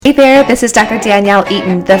Hey there, this is Dr. Danielle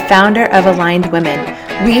Eaton, the founder of Aligned Women.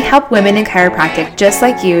 We help women in chiropractic just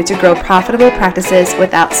like you to grow profitable practices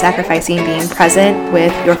without sacrificing being present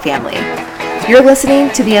with your family. You're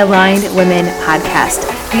listening to the Aligned Women podcast,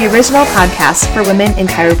 the original podcast for women in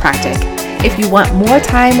chiropractic. If you want more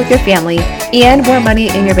time with your family and more money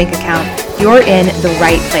in your bank account, you're in the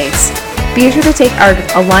right place. Be sure to take our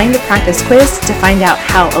Aligned Practice quiz to find out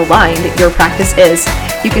how aligned your practice is.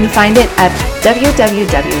 You can find it at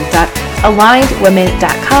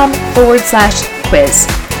www.alignedwomen.com/quiz.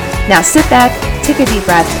 Now sit back, take a deep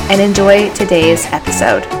breath, and enjoy today's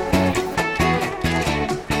episode.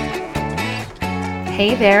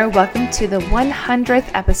 Hey there, welcome to the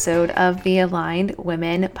 100th episode of the Aligned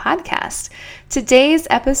Women podcast. Today's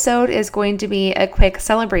episode is going to be a quick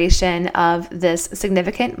celebration of this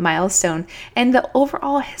significant milestone and the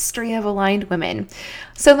overall history of Aligned Women.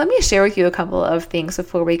 So let me share with you a couple of things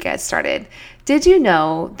before we get started. Did you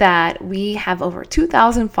know that we have over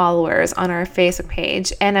 2,000 followers on our Facebook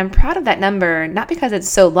page? And I'm proud of that number, not because it's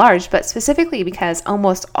so large, but specifically because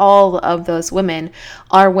almost all of those women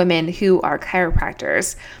are women who are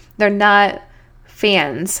chiropractors. They're not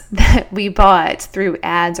fans that we bought through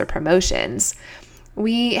ads or promotions.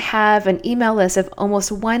 We have an email list of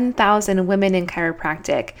almost 1,000 women in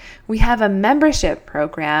chiropractic. We have a membership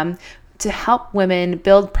program to help women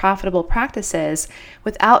build profitable practices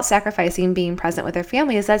without sacrificing being present with their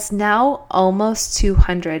families. That's now almost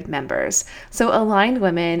 200 members. So Aligned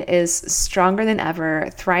Women is stronger than ever,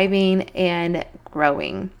 thriving and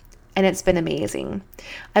growing. And it's been amazing.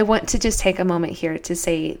 I want to just take a moment here to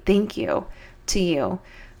say thank you to you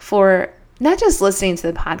for not just listening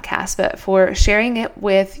to the podcast, but for sharing it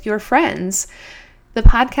with your friends. The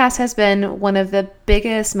podcast has been one of the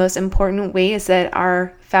biggest, most important ways that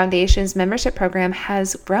our foundation's membership program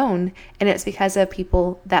has grown. And it's because of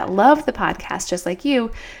people that love the podcast, just like you,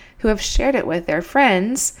 who have shared it with their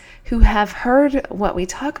friends, who have heard what we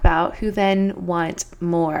talk about, who then want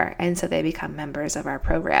more. And so they become members of our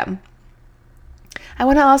program. I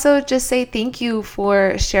want to also just say thank you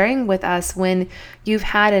for sharing with us when you've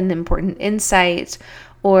had an important insight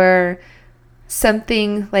or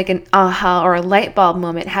something like an aha or a light bulb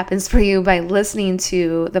moment happens for you by listening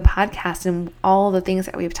to the podcast and all the things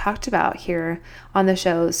that we've talked about here on the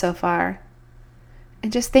show so far.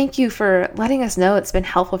 And just thank you for letting us know it's been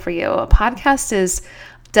helpful for you. A podcast is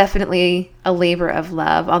definitely a labor of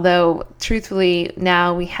love, although truthfully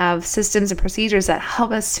now we have systems and procedures that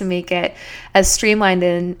help us to make it as streamlined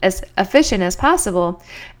and as efficient as possible.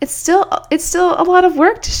 It's still a lot of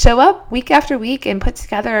work to show up week after week and put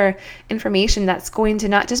together information that's going to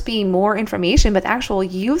not just be more information, but actual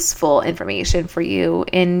useful information for you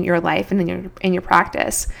in your life and in your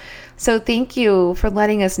practice. So thank you for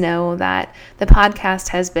letting us know that the podcast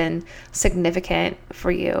has been significant for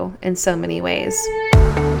you in so many ways.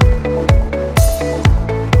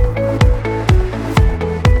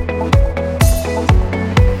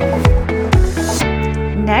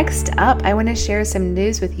 Next up, I want to share some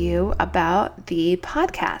news with you about the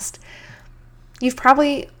podcast. You've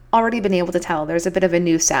probably already been able to tell there's a bit of a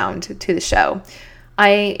new sound to the show.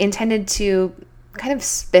 I intended to kind of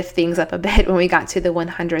spiff things up a bit when we got to the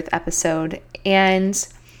 100th episode, and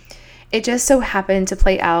it just so happened to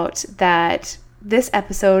play out that this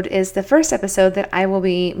episode is the first episode that I will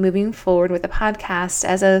be moving forward with the podcast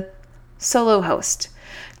as a solo host.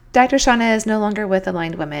 Dr. Shauna is no longer with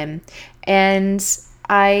Aligned Women, and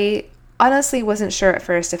I honestly wasn't sure at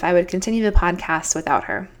first if I would continue the podcast without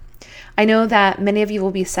her. I know that many of you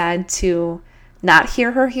will be sad to not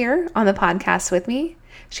hear her here on the podcast with me.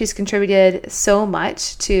 She's contributed so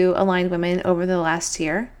much to Aligned Women over the last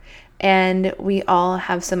year, and we all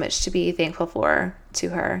have so much to be thankful for to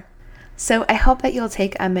her. So I hope that you'll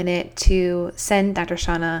take a minute to send Dr.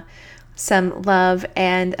 Shauna some love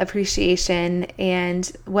and appreciation and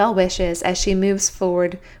well wishes as she moves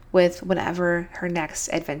forward with whatever her next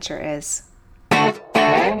adventure is.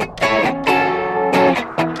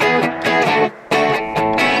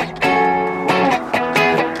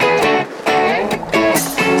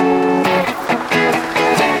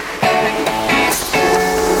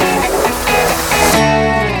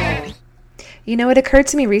 You know, it occurred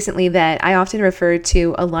to me recently that I often refer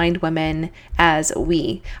to Aligned Women as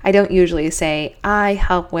we. I don't usually say, I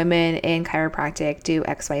help women in chiropractic do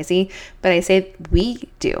XYZ, but I say we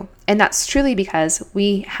do. And that's truly because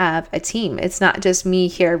we have a team. It's not just me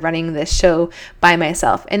here running this show by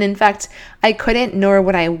myself. And in fact, I couldn't nor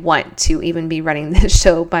would I want to even be running this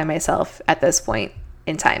show by myself at this point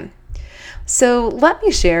in time. So let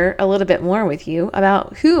me share a little bit more with you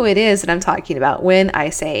about who it is that I'm talking about when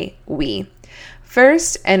I say we.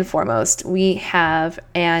 First and foremost, we have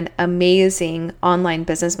an amazing online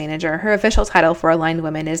business manager. Her official title for Aligned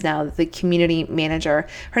Women is now the community manager.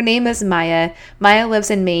 Her name is Maya. Maya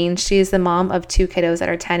lives in Maine. She's the mom of 2 kiddos that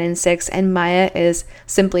are 10 and 6, and Maya is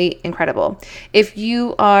simply incredible. If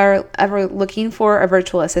you are ever looking for a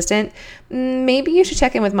virtual assistant, maybe you should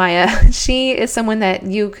check in with Maya. She is someone that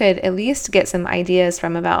you could at least get some ideas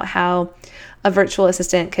from about how a virtual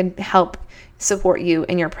assistant could help support you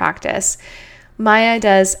in your practice. Maya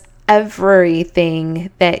does everything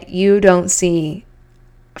that you don't see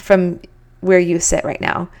from where you sit right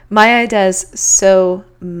now. Maya does so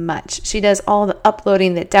much. She does all the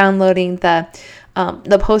uploading, the downloading, the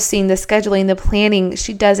posting, the scheduling, the planning.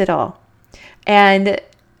 She does it all. And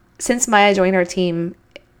since Maya joined our team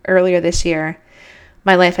earlier this year,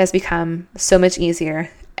 my life has become so much easier,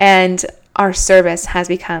 and our service has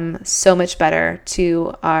become so much better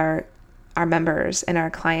to our members and our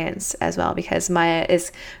clients as well, because Maya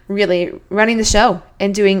is really running the show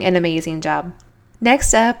and doing an amazing job.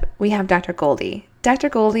 Next up, we have Dr. Goldie. Dr.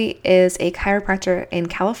 Goldie is a chiropractor in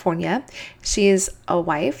California. She's a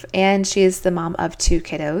wife and she's the mom of 2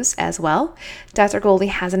 kiddos as well. Dr. Goldie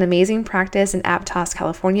has an amazing practice in Aptos,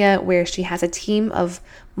 California, where she has a team of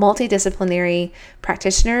multidisciplinary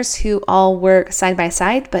practitioners who all work side by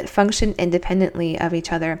side but function independently of each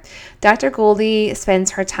other. Dr. Goldie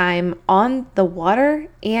spends her time on the water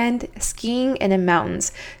and skiing in the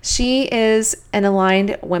mountains. She is an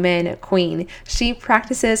aligned women queen. She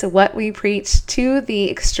practices what we preach to the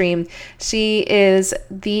extreme. She is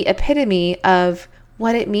the epitome of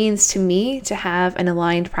what it means to me to have an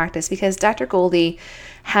aligned practice, because Dr. Goldie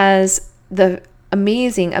has the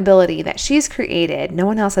amazing ability that she's created, no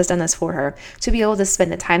one else has done this for her, to be able to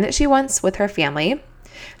spend the time that she wants with her family,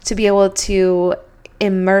 to be able to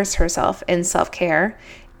immerse herself in self-care,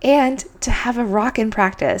 and to have a rockin'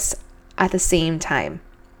 practice at the same time.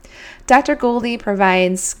 Dr. Goldie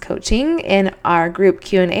provides coaching in our group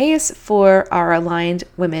Q&As for our Aligned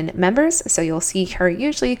Women members. So you'll see her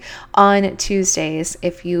usually on Tuesdays.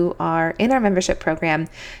 If you are in our membership program,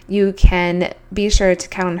 you can be sure to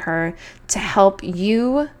count on her to help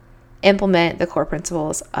you implement the core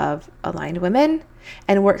principles of Aligned Women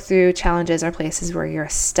and work through challenges or places where you're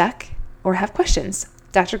stuck or have questions.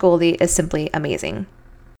 Dr. Goldie is simply amazing.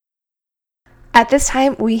 At this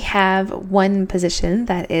time, we have one position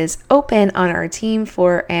that is open on our team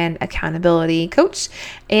for an accountability coach,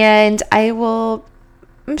 and I'm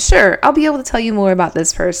sure I'll be able to tell you more about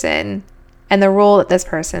this person and the role that this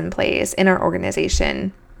person plays in our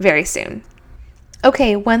organization very soon.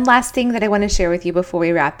 Okay, one last thing that I want to share with you before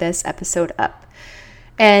we wrap this episode up.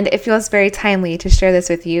 And it feels very timely to share this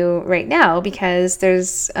with you right now because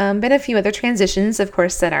there's been a few other transitions, of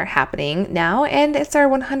course, that are happening now, and it's our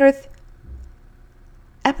 100th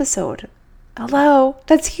episode. Hello,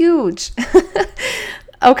 that's huge.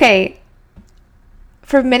 Okay,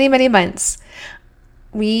 for many, many months,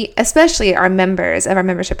 we, especially our members of our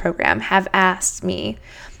membership program, have asked me,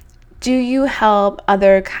 do you help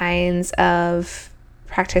other kinds of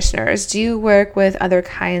practitioners? Do you work with other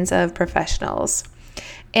kinds of professionals?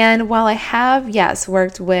 And while I have, yes,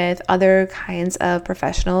 worked with other kinds of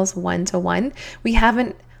professionals one-to-one, we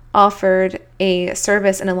haven't offered a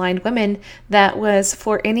service in Aligned Women that was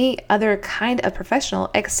for any other kind of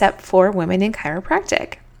professional except for women in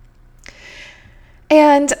chiropractic.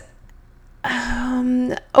 And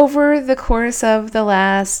over the course of the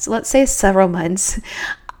last, let's say, several months,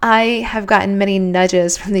 I have gotten many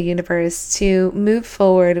nudges from the universe to move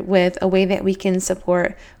forward with a way that we can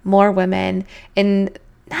support more women in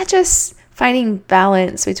not just finding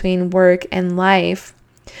balance between work and life,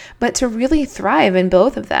 but to really thrive in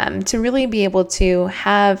both of them, to really be able to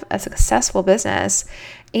have a successful business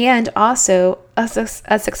and also a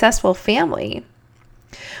successful family.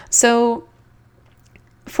 So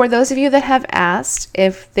for those of you that have asked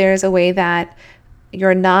if there's a way that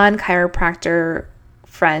your non-chiropractor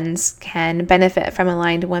friends can benefit from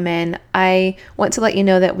Aligned Women, I want to let you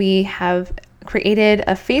know that we have created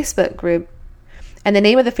a Facebook group, and the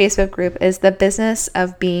name of the Facebook group is The Business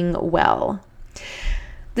of Being Well.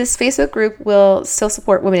 This Facebook group will still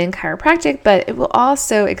support women in chiropractic, but it will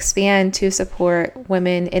also expand to support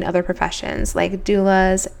women in other professions like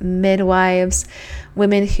doulas, midwives,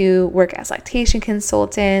 women who work as lactation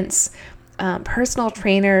consultants, personal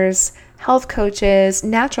trainers, health coaches,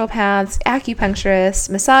 naturopaths, acupuncturists,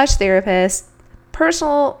 massage therapists,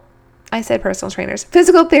 personal trainers,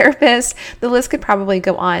 physical therapists. The list could probably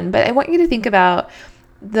go on, but I want you to think about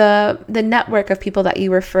the network of people that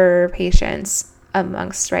you refer patients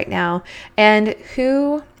amongst right now, and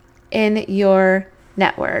who in your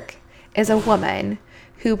network is a woman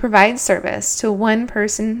who provides service to one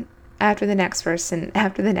person after the next person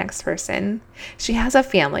after the next person. She has a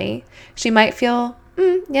family. She might feel,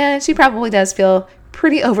 she probably does feel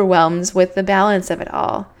pretty overwhelmed with the balance of it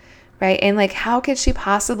all, right? And like, how could she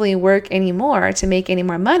possibly work anymore to make any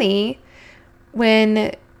more money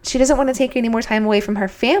when she doesn't want to take any more time away from her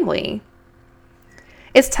family?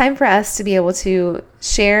 It's time for us to be able to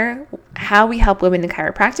share how we help women in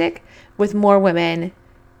chiropractic with more women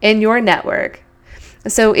in your network.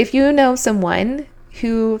 So if you know someone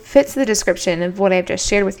who fits the description of what I've just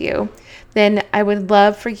shared with you, then I would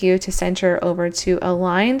love for you to send her over to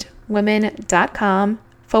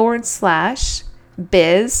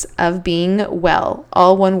alignedwomen.com/biz of being well,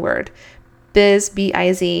 all one word, biz,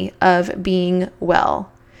 B-I-Z, of being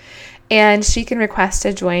well. And she can request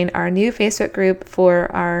to join our new Facebook group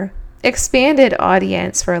for our expanded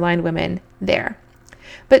audience for aligned women there.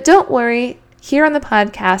 But don't worry, here on the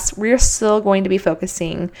podcast, we're still going to be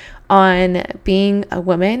focusing on being a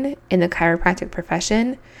woman in the chiropractic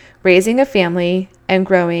profession, raising a family, and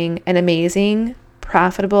growing an amazing,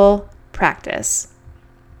 profitable practice.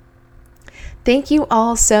 Thank you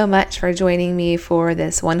all so much for joining me for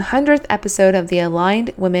this 100th episode of the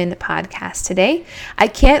Aligned Women podcast today. I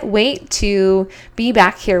can't wait to be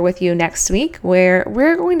back here with you next week, where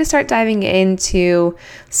we're going to start diving into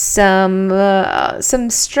some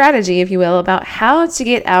strategy, if you will, about how to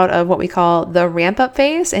get out of what we call the ramp-up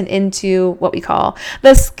phase and into what we call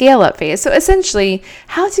the scale-up phase. So essentially,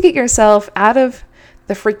 how to get yourself out of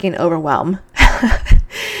the freaking overwhelm,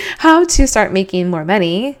 how to start making more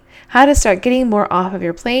money, how to start getting more off of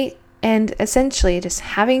your plate, and essentially just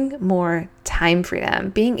having more time freedom,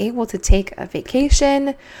 being able to take a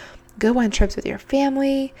vacation, go on trips with your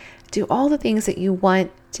family, do all the things that you want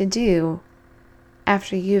to do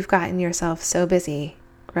after you've gotten yourself so busy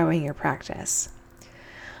growing your practice.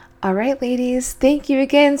 All right, ladies, thank you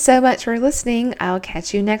again so much for listening. I'll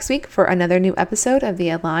catch you next week for another new episode of the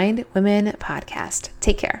Aligned Women podcast.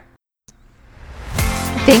 Take care.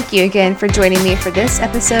 Thank you again for joining me for this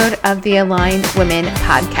episode of the Aligned Women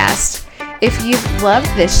podcast. If you've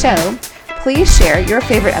loved this show, please share your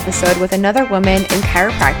favorite episode with another woman in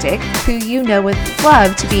chiropractic who you know would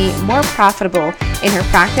love to be more profitable in her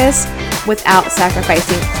practice without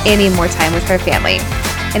sacrificing any more time with her family.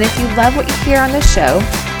 And if you love what you hear on this show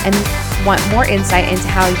and want more insight into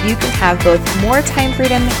how you can have both more time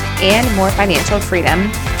freedom and more financial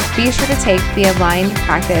freedom, be sure to take the Aligned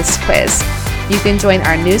Practice quiz. You can join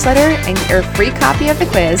our newsletter and get your free copy of the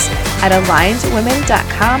quiz at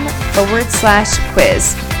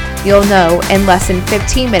alignedwomen.com/quiz. You'll know in less than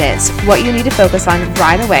 15 minutes what you need to focus on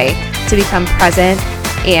right away to become present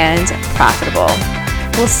and profitable.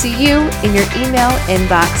 We'll see you in your email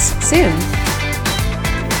inbox soon.